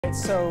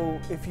right, so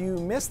if you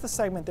missed the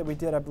segment that we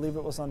did, I believe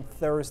it was on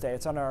Thursday,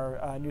 it's on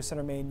our News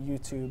Center Maine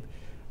YouTube.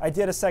 I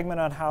did a segment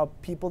on how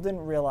people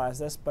didn't realize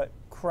this, but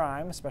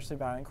crime, especially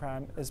violent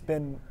crime, has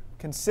been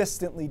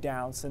consistently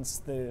down since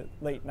the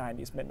late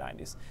 90s,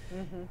 mid-90s.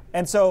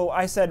 And so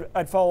I said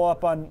I'd follow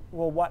up on,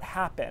 well, what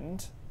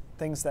happened,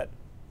 things that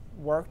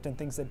worked and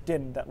things that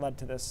didn't that led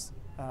to this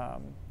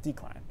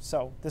decline.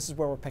 So this is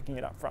where we're picking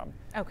it up from.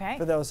 Okay.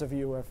 For those of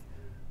you who are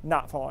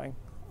not following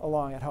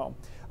along at home.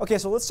 Okay,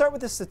 so let's start with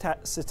this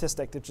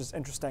statistic, which is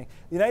interesting.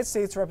 The United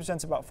States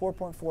represents about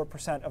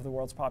 4.4% of the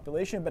world's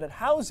population, but it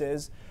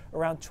houses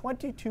around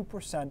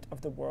 22% of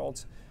the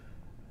world's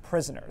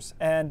prisoners.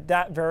 And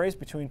that varies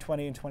between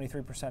 20 and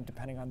 23%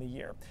 depending on the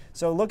year.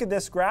 So look at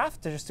this graph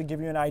just to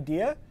give you an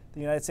idea. The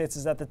United States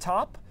is at the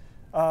top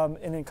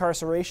in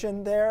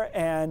incarceration there,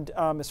 and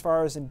as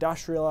far as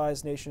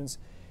industrialized nations,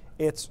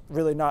 it's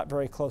really not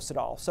very close at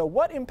all. So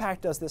what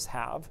impact does this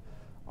have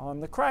on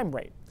the crime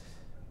rate?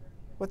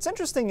 What's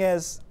interesting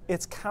is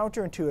it's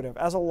counterintuitive,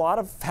 as a lot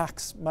of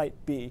facts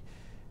might be.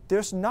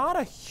 There's not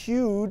a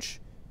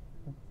huge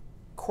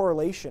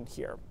correlation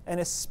here, and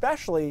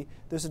especially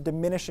there's a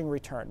diminishing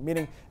return,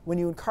 meaning when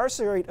you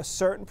incarcerate a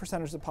certain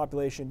percentage of the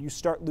population, you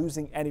start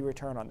losing any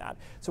return on that.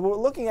 So what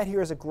we're looking at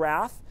here is a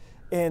graph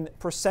in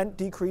percent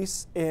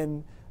decrease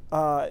in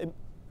a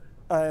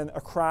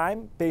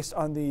crime based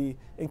on the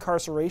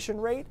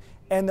incarceration rate,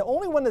 and the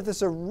only one that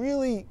there's a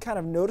really kind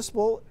of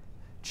noticeable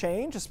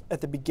change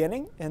at the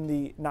beginning in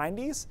the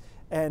 90s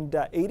and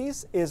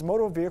 80s is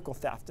motor vehicle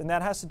theft. And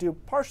that has to do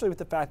partially with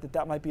the fact that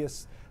that might be a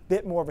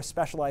bit more of a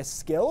specialized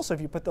skill. So if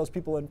you put those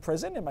people in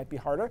prison, it might be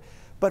harder.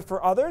 But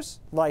for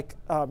others, like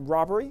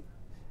robbery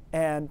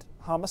and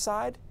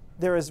homicide,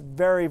 there is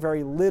very,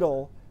 very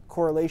little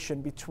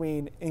correlation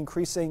between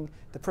increasing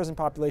the prison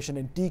population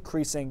and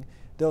decreasing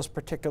those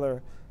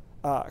particular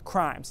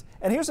crimes.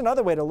 And here's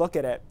another way to look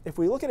at it. If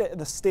we look at it at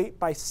the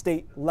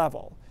state-by-state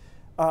level,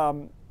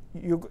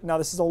 now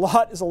this is a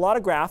lot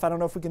of graph. I don't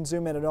know if we can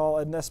zoom in at all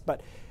in this,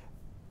 but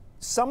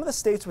some of the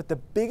states with the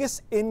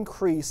biggest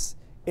increase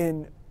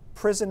in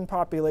prison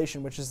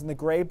population, which is in the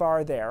gray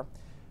bar there,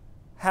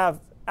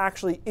 have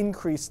actually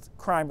increased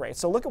crime rates.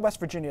 So look at West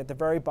Virginia at the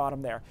very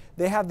bottom there.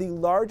 They have the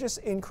largest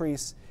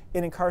increase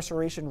in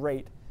incarceration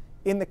rate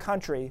in the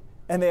country,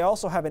 and they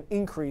also have an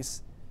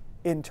increase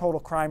in total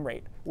crime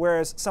rate.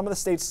 Whereas some of the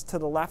states to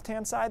the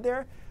left-hand side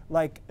there,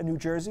 like New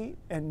Jersey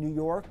and New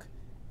York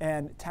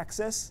and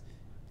Texas,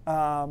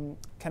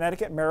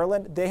 Connecticut,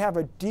 Maryland, they have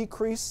a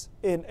decrease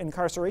in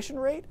incarceration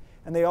rate,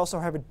 and they also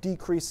have a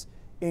decrease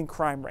in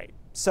crime rate.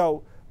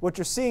 So what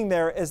you're seeing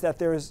there is that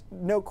there is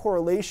no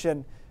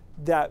correlation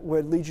that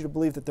would lead you to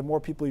believe that the more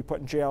people you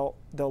put in jail,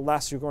 the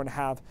less you're going to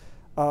have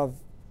of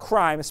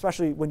crime,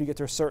 especially when you get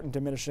to a certain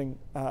diminishing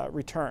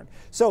return.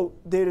 So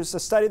there's a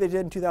study they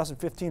did in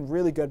 2015,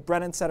 really good,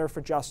 Brennan Center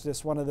for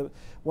Justice, one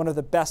of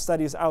the best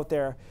studies out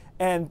there.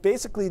 And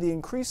basically the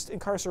increased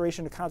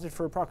incarceration accounted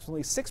for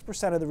approximately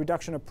 6% of the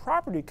reduction of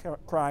property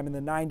crime in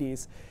the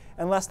 90s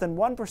and less than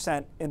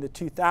 1% in the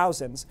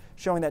 2000s,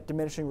 showing that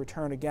diminishing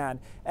return again,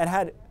 and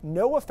had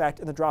no effect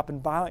in the drop in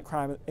violent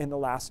crime in the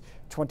last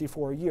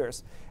 24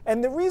 years.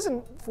 And the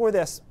reason for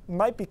this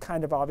might be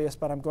kind of obvious,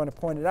 but I'm going to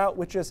point it out,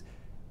 which is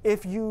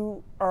if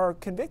you are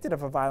convicted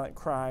of a violent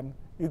crime,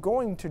 you're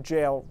going to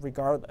jail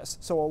regardless.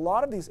 So a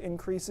lot of these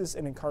increases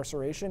in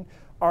incarceration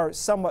are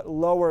somewhat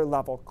lower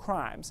level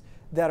crimes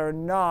that are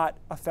not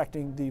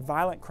affecting the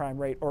violent crime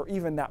rate or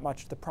even that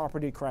much the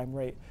property crime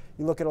rate.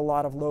 You look at a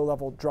lot of low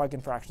level drug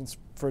infractions,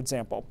 for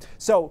example.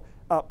 So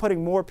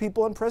putting more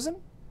people in prison,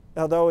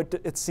 although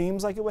it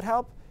seems like it would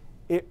help,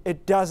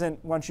 it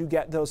doesn't once you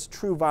get those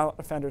true violent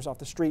offenders off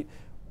the street.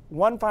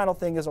 One final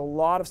thing is a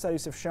lot of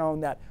studies have shown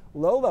that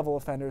low-level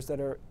offenders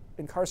that are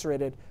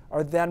incarcerated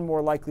are then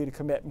more likely to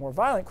commit more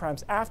violent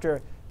crimes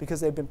after because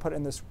they've been put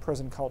in this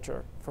prison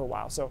culture for a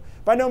while. So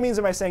by no means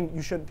am I saying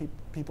you shouldn't keep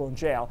people in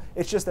jail.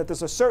 It's just that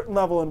there's a certain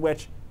level in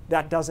which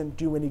that doesn't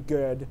do any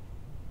good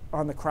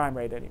on the crime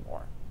rate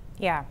anymore.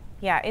 Yeah,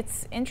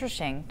 it's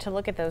interesting to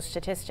look at those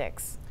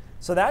statistics.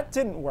 So that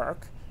didn't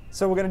work.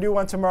 So we're going to do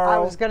one tomorrow. I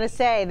was going to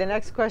say, the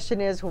next question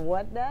is,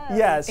 what does?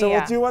 Yeah, so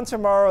we'll do one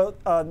tomorrow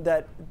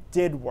that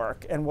did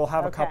work, and we'll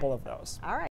have a couple of those. All right.